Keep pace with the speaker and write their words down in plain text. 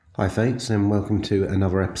Hi folks, and welcome to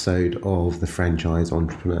another episode of The Franchise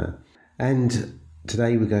Entrepreneur. And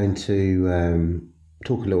today we're going to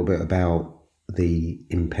talk a little bit about the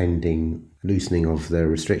impending loosening of the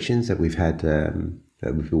restrictions that we've had,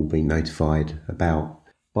 that we've all been notified about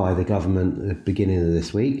by the government at the beginning of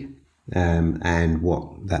this week, and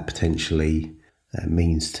what that potentially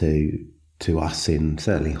means to us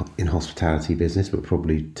certainly in hospitality business, but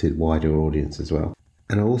probably to the wider audience as well.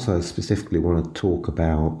 And I also specifically want to talk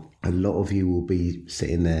about, a lot of you will be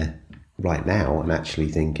sitting there right now and actually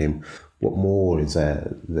thinking, what more is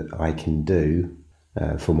there that I can do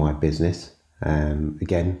for my business?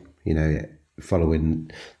 Again,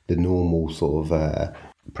 following the normal sort of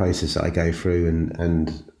process that I go through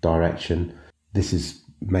and direction. This is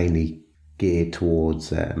mainly geared towards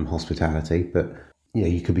hospitality, but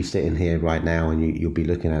you could be sitting here right now and you'll be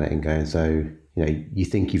looking at it and going, so you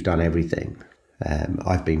think you've done everything.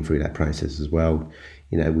 I've been through that process as well.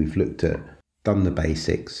 We've done the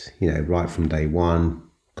basics, right from day one,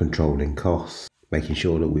 controlling costs, making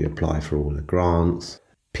sure that we apply for all the grants,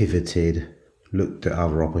 pivoted, looked at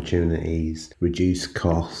other opportunities, reduced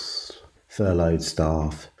costs, furloughed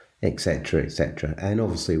staff, etc., etc. And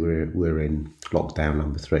obviously we're in lockdown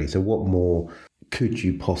number 3. So what more could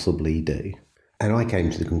you possibly do? And I came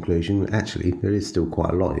to the conclusion, actually, there is still quite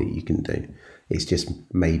a lot that you can do. It's just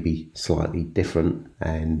maybe slightly different,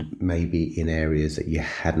 and maybe in areas that you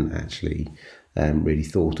hadn't actually really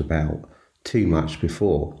thought about too much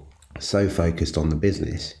before. So focused on the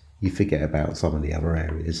business, you forget about some of the other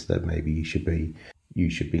areas that maybe you should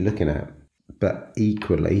be looking at. But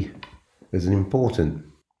equally, there's an important.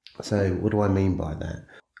 So what do I mean by that?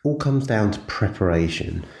 All comes down to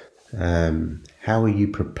preparation. How are you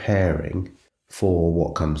preparing for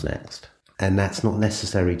what comes next? And that's not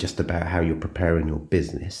necessarily just about how you're preparing your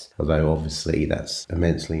business, although obviously that's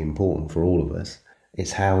immensely important for all of us.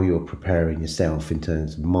 It's how you're preparing yourself in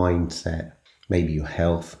terms of mindset, maybe your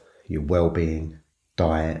health, your well-being,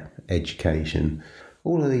 diet, education.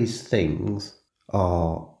 All of these things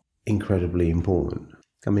are incredibly important.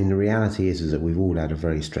 I mean, the reality is that we've all had a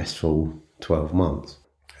very stressful 12 months.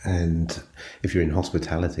 And if you're in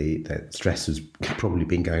hospitality, that stress has probably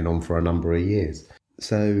been going on for a number of years.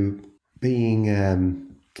 So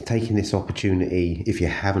taking this opportunity, if you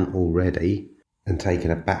haven't already, and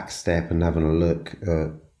taking a back step and having a look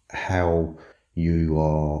at how you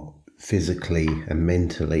are physically and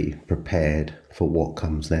mentally prepared for what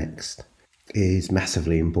comes next is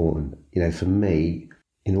massively important. For me,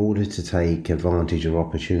 in order to take advantage of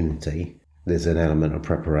opportunity, there's an element of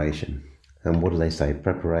preparation. And what do they say?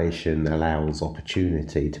 Preparation allows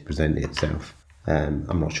opportunity to present itself.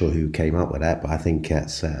 I'm not sure who came up with that, but I think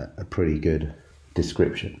that's a pretty good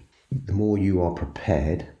description. The more you are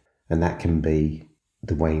prepared, and that can be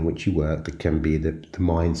the way in which you work, that can be the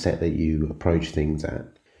mindset that you approach things at,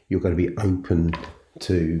 you're going to be open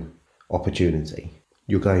to opportunity.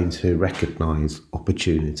 You're going to recognise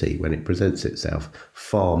opportunity when it presents itself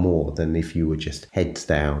far more than if you were just heads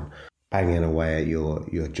down, banging away at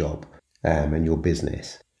your job and your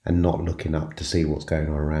business, and not looking up to see what's going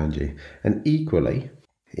on around you. And equally,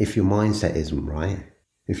 if your mindset isn't right,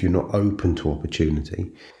 if you're not open to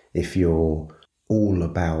opportunity, if you're all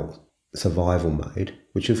about survival mode,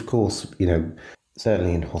 which of course,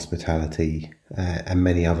 certainly in hospitality and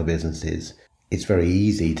many other businesses, it's very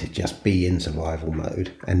easy to just be in survival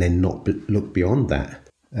mode and then not look beyond that.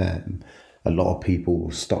 A lot of people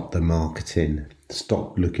will stop their marketing,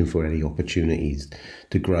 stop looking for any opportunities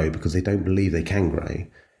to grow because they don't believe they can grow,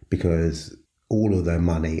 because all of their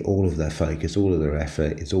money, all of their focus, all of their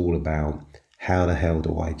effort is all about how the hell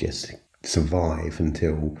do I just survive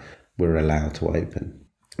until we're allowed to open.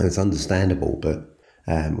 And it's understandable, but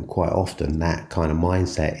quite often that kind of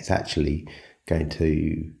mindset is actually going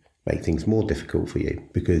to make things more difficult for you,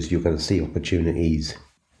 because you're going to see opportunities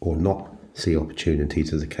or not see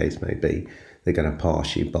opportunities, as the case may be. They're going to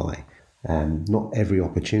pass you by. Not every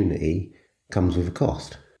opportunity comes with a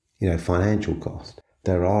cost, financial cost.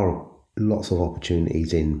 There are lots of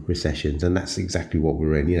opportunities in recessions, and that's exactly what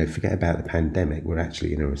we're in. Forget about the pandemic, we're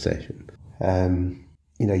actually in a recession.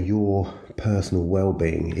 Your personal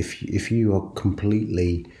well-being, if you are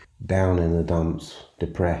completely down in the dumps,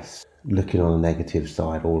 depressed, looking on the negative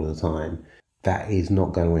side all the time, that is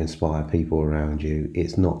not going to inspire people around you.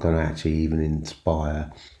 It's not going to actually even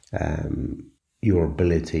inspire your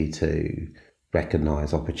ability to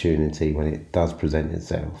recognise opportunity when it does present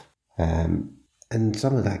itself. And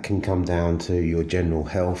some of that can come down to your general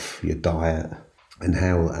health, your diet, and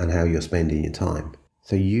how you're spending your time.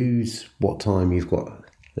 So use what time you've got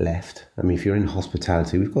left. I mean, if you're in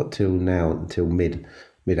hospitality, we've got till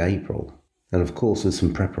mid-April. And of course, there's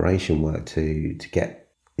some preparation work to get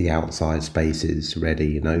the outside spaces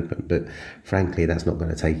ready and open. But frankly, that's not going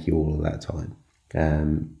to take you all of that time.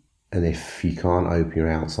 And if you can't open your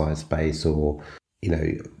outside space, or,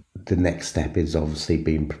 the next step is obviously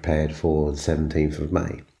being prepared for the 17th of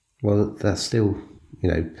May. Well, that's still,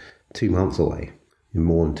 2 months away,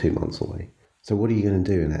 more than 2 months away. So what are you going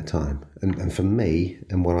to do in that time? And for me,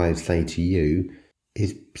 and what I say to you,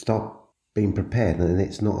 is start being prepared. And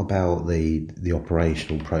it's not about the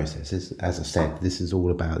operational processes. As I said, this is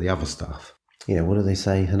all about the other stuff. What do they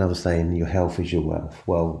say? Another saying, your health is your wealth.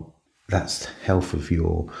 Well, that's health of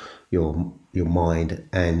your mind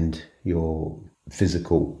and your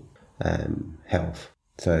physical health.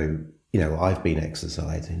 So, I've been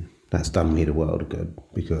exercising. That's done me the world of good,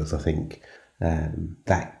 because I think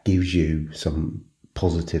that gives you some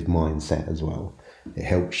positive mindset as well. It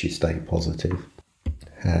helps you stay positive.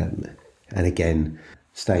 And again,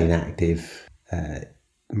 staying active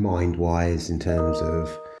mind-wise in terms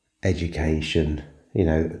of education,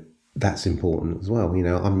 that's important as well.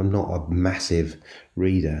 I'm not a massive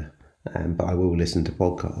reader, but I will listen to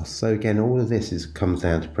podcasts. So again, all of this comes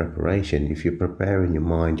down to preparation. If you're preparing your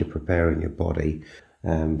mind, you're preparing your body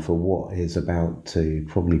for what is about to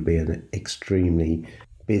probably be an extremely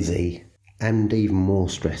busy and even more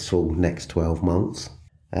stressful next 12 months,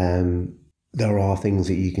 there are things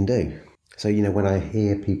that you can do. So, when I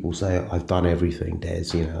hear people say, I've done everything, Des,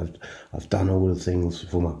 I've done all the things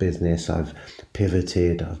for my business, I've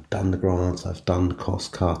pivoted, I've done the grants, I've done the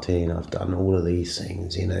cost cutting, I've done all of these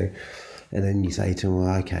things, and then you say to them,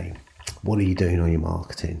 well, okay, what are you doing on your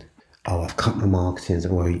marketing? Oh, I've cut my marketing. So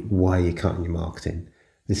why are you cutting your marketing?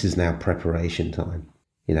 This is now preparation time.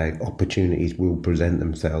 Opportunities will present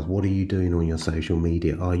themselves. What are you doing on your social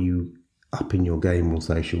media? Are you upping your game on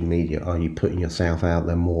social media? Are you putting yourself out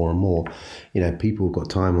there more and more? People have got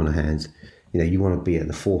time on their hands. You want to be at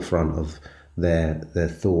the forefront of their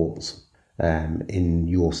thoughts in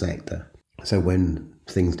your sector. So when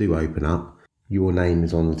things do open up, your name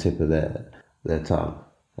is on the tip of their tongue.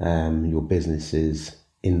 Your business is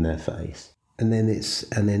in their face. And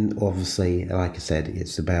then obviously, like I said,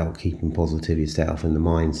 it's about keeping positive yourself and the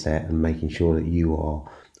mindset, and making sure that you are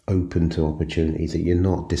open to opportunities, that you're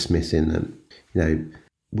not dismissing them.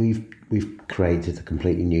 We've created a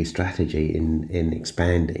completely new strategy in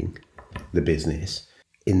expanding the business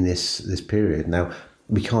in this period. Now,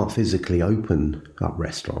 we can't physically open up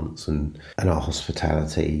restaurants and our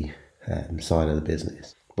hospitality side of the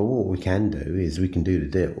business, but what we can do is we can do the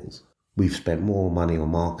deals. We've spent more money on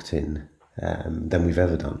marketing than we've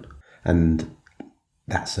ever done, and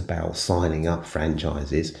that's about signing up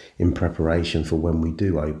franchises in preparation for when we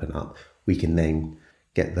do open up. We can then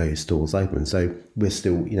get those stores open. So we're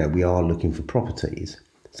still, we are looking for properties.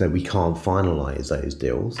 So we can't finalise those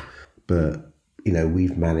deals, but,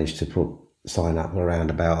 we've managed to sign up around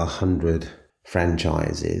about 100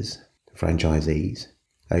 franchisees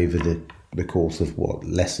over the course of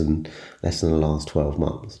less than the last 12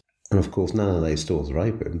 months. And of course, none of those stores are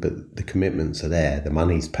open, but the commitments are there, the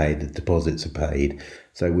money's paid, the deposits are paid.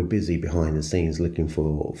 So we're busy behind the scenes looking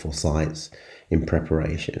for sites in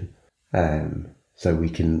preparation. So we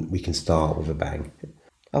can start with a bang.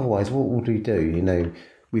 Otherwise, what would we do?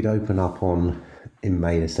 We'd open up in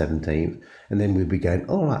May the 17th, and then we'd be going,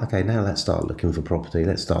 all right, okay, now let's start looking for property.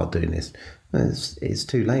 Let's start doing this. It's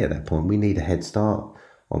too late at that point. We need a head start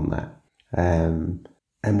on that.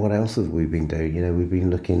 And what else have we been doing? We've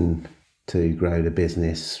been looking to grow the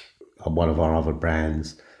business on one of our other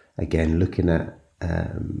brands. Again, looking at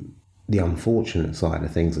the unfortunate side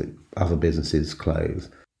of things, that other businesses close.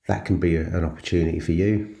 That can be an opportunity for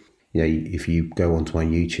you. If you go onto my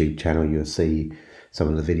YouTube channel, you'll see some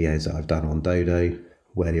of the videos that I've done on Dodo,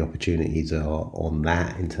 where the opportunities are on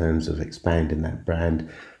that in terms of expanding that brand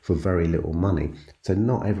for very little money. So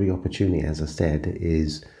not every opportunity, as I said,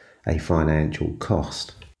 is a financial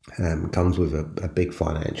cost. Comes with a big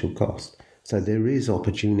financial cost. So there is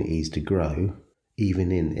opportunities to grow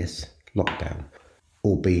even in this lockdown,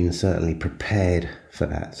 or being certainly prepared for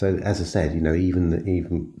that. So as I said, even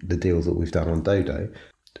the deals that we've done on Dodo,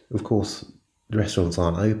 of course, the restaurants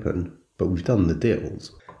aren't open, but we've done the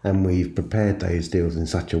deals, and we've prepared those deals in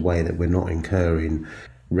such a way that we're not incurring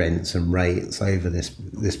rents and rates over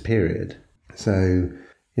this period. So,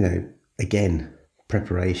 again,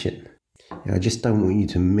 preparation. I just don't want you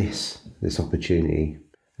to miss this opportunity.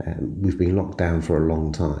 We've been locked down for a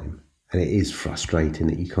long time, and it is frustrating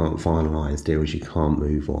that you can't finalise deals, you can't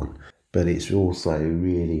move on. But it's also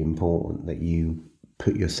really important that you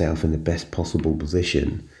put yourself in the best possible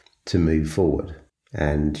position to move forward,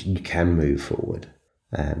 and you can move forward.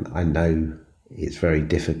 I know it's very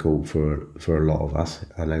difficult for a lot of us.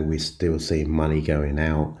 I know we're still seeing money going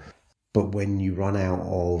out, but when you run out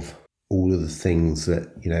of all of the things that,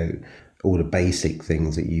 all the basic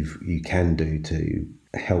things that you can do to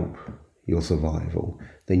help your survival,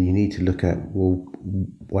 then you need to look at, well,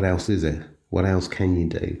 what else is it? What else can you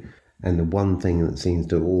do? And the one thing that seems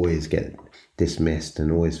to always get dismissed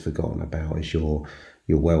and always forgotten about is your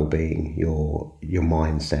well-being, your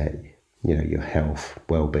mindset, your health,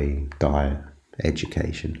 well-being, diet,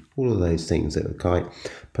 education, all of those things that are quite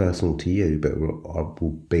personal to you, but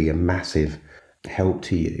will be a massive help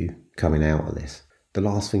to you coming out of this. The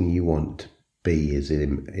last thing you want to be is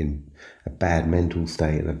in a bad mental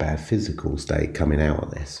state and a bad physical state coming out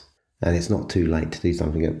of this. And it's not too late to do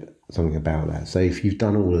something about that. So if you've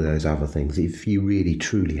done all of those other things, if you really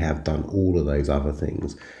truly have done all of those other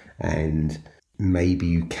things, and maybe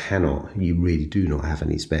you really do not have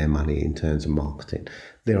any spare money in terms of marketing,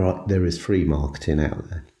 there is free marketing out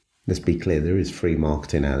there. Let's be clear, there is free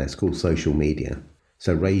marketing out there. It's called social media.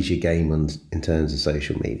 So raise your game in terms of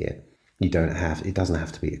social media. It doesn't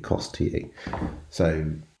have to be a cost to you.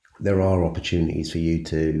 So there are opportunities for you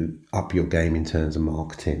to up your game in terms of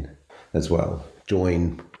marketing as well.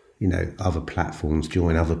 Join, other platforms,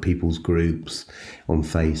 join other people's groups on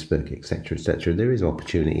Facebook, etc., etc. There is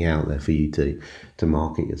opportunity out there for you to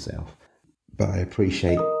market yourself. But I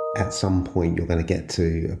appreciate at some point you're going to get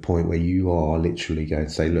to a point where you are literally going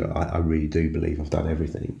to say, look, I really do believe I've done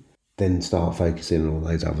everything. Then start focusing on all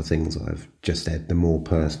those other things I've just said, the more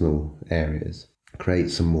personal areas. Create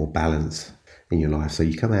some more balance in your life, so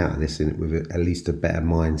you come out of this with at least a better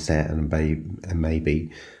mindset and maybe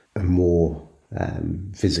a more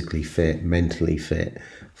physically fit, mentally fit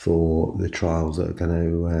for the trials that are going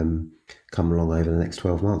to come along over the next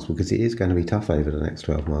 12 months, because it is going to be tough over the next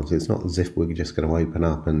 12 months. It's not as if we're just going to open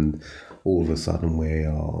up and all of a sudden we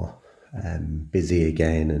are busy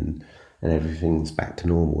again and everything's back to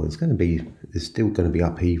normal. There's still going to be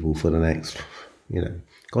upheaval for the next,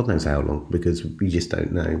 God knows how long, because we just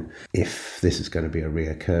don't know if this is going to be a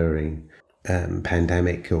reoccurring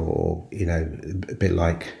pandemic or, a bit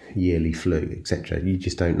like yearly flu, etc. You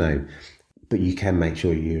just don't know. But you can make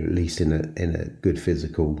sure you're at least in a good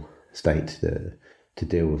physical state to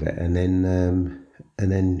deal with it. And then,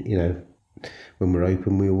 when we're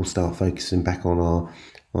open, we all start focusing back on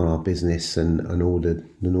our business and all the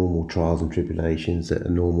normal trials and tribulations that a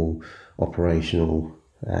normal operational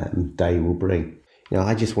day will bring.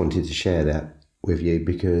 I just wanted to share that with you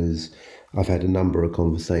because I've had a number of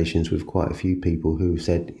conversations with quite a few people who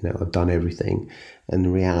said, I've done everything, and the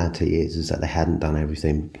reality is that they hadn't done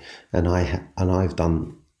everything, and I've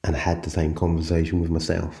done and had the same conversation with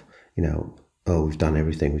myself. We've done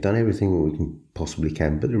everything we possibly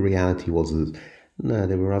can, but the reality was no,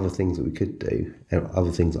 there were other things that we could do. There are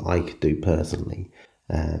other things that I could do personally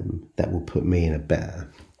that will put me in a better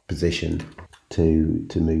position to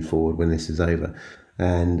move forward when this is over.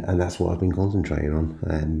 And that's what I've been concentrating on.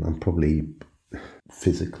 I'm probably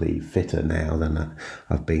physically fitter now than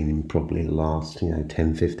I've been in probably the last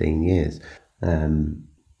 10, 15 years.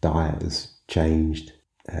 Diet has changed.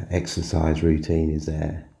 Exercise routine is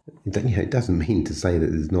there. It doesn't mean to say that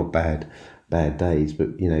there's not bad days, but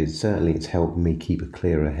certainly it's helped me keep a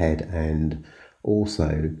clearer head, and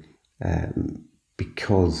also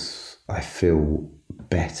because I feel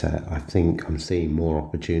better, I think I'm seeing more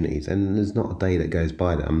opportunities, and there's not a day that goes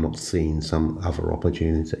by that I'm not seeing some other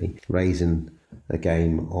opportunity. Raising a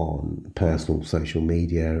game on personal social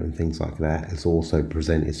media and things like that has also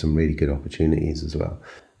presented some really good opportunities as well,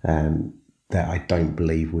 that I don't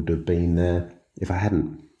believe would have been there if I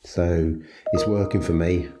hadn't. So it's working for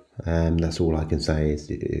me. That's all I can say.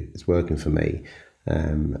 It's working for me,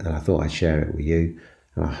 and I thought I'd share it with you,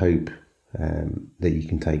 and I hope that you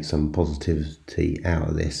can take some positivity out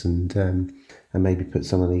of this and maybe put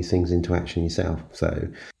some of these things into action yourself. So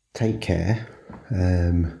take care.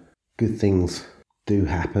 Good things do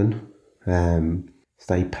happen.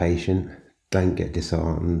 Stay patient. Don't get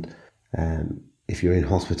disheartened. If you're in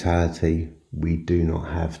hospitality, we do not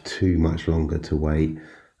have too much longer to wait,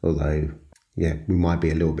 although we might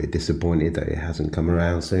be a little bit disappointed that it hasn't come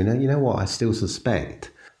around sooner. You know what? I still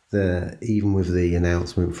suspect that even with the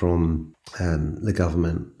announcement from the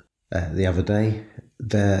government the other day,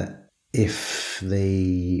 that if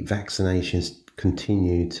the vaccinations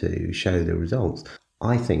continue to show the results,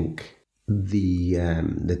 I think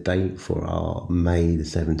the date for our May the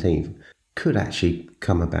 17th could actually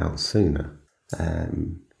come about sooner.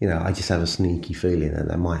 I just have a sneaky feeling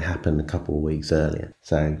that might happen a couple of weeks earlier.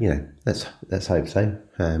 So, let's hope so.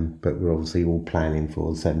 But we're obviously all planning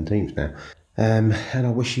for the 17th now. And I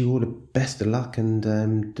wish you all the best of luck,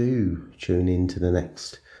 and do tune in to the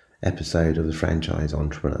next episode of the Franchise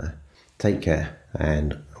Entrepreneur. Take care,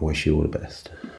 and I wish you all the best.